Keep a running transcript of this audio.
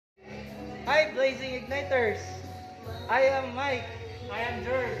Hi, Blazing Igniters! I am Mike. I am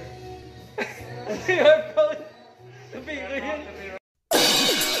George. We are proud to be doing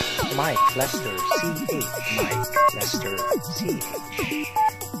Mike Lester CH. Mike Lester CH.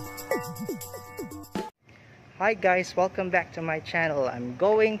 Hi guys, welcome back to my channel. I'm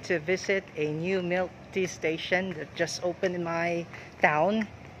going to visit a new milk tea station that just opened in my town,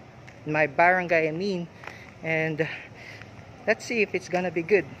 in my barangay I mean, and let's see if it's gonna be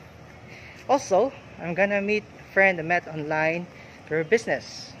good. Also, I'm gonna meet a friend I met online for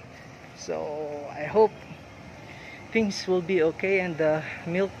business, so I hope things will be okay and the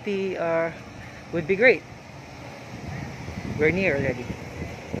milk tea would be great. We're near already.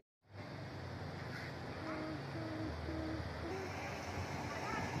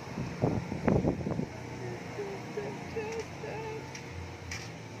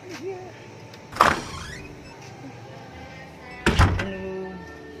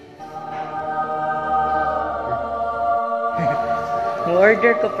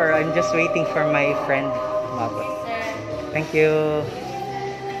 Order ko pero I'm just waiting for my friend Mabot. Thank you.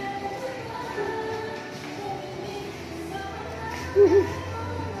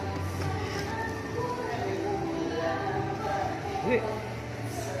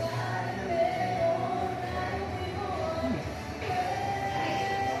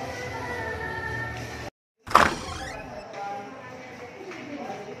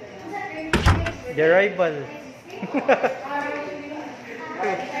 The rival.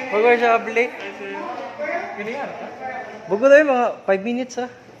 Bago siya ablik. Bago tayo mga 5 minutes ha.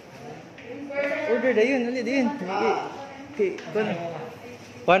 Order na yun. Ulit yun. Okay.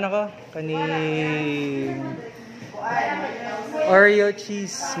 Paano ka? Kaning Oreo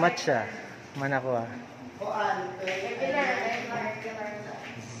cheese matcha. Mana ko ha.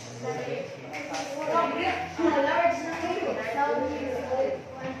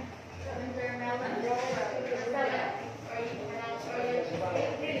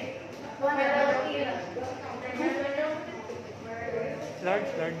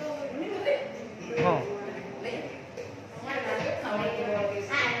 Large. Oh.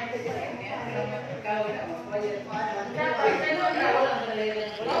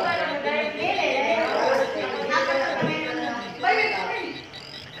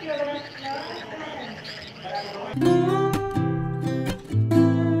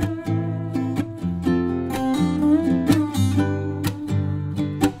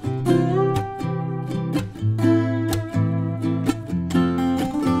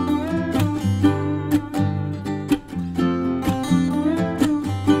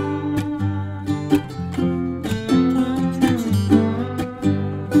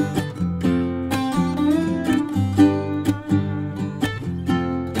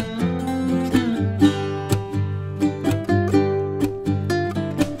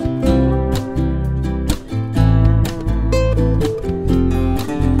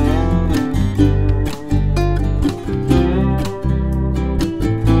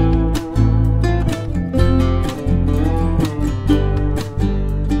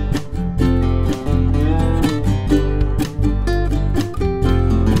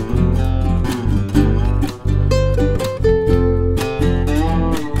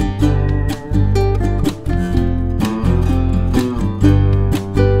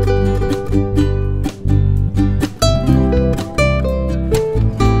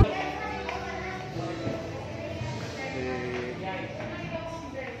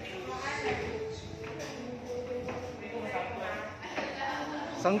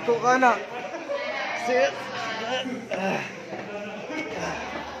 Sangko ka na. Sit.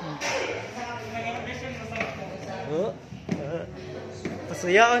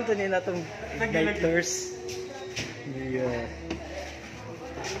 Pasayaan to nila itong igniters. Yeah.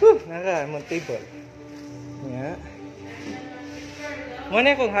 Naka, table. Yeah.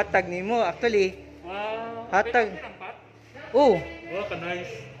 Muna kung hatag ni mo. Actually, hatag. Oh. Nice.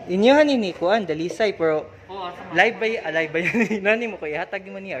 Inyohan ni Kuan, Dalisay, pero live ba yan? Nani mo ko, ihatag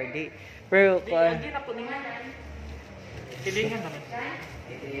mo ni RD. Pero Kuan. Kilingan naman.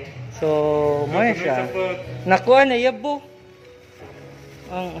 So, may siya. Nakuha na yabo.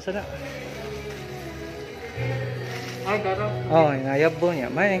 Ang asa na? Ay, garo. Oh, nayabo niya.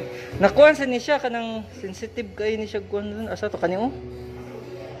 May nakuha sa ni siya kanang sensitive kay ni siya kuan dun. Asa to kanio?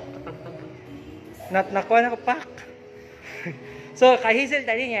 Nakuha na ko pack. So, kahisel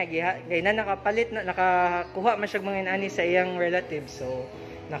tali niya, gay na nakapalit na, nakakuha man siya mga inani sa iyang relative. So,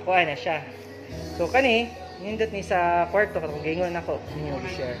 nakuha na siya. So, kani, nindot ni sa kwarto, katong gingon ako, ninyo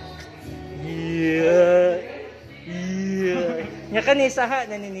share. Yeah. Nya kani saha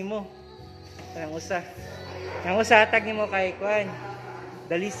na nini mo. Ang usa hatag nimo kay kuan.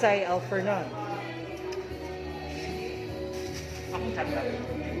 Dalisay Alfernon. Akong tanda.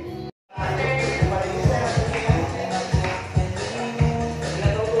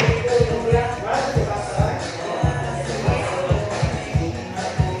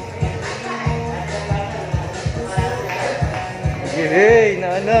 Hey,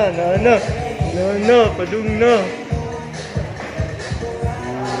 na, padung na.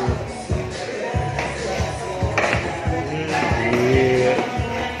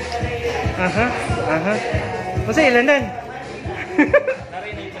 Aha. Masa ilanan?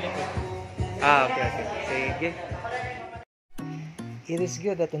 Okay. Sige. It is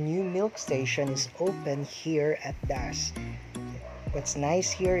good that a new milk station is open here at DAS. What's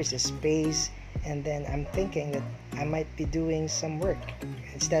nice here is the space, and then I'm thinking that I might be doing some work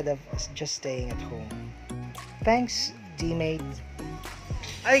instead of just staying at home. Thanks, Teamate.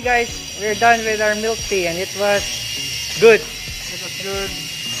 Hi guys, we're done with our milk tea and it was good. It was good.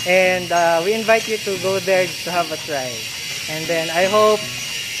 And we invite you to go there to have a try. And then I hope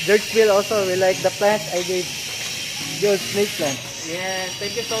George also will like the plants I gave George snake plants. Yes,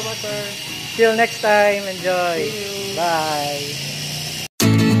 thank you so much, sir. Till next time, enjoy. See you. Bye.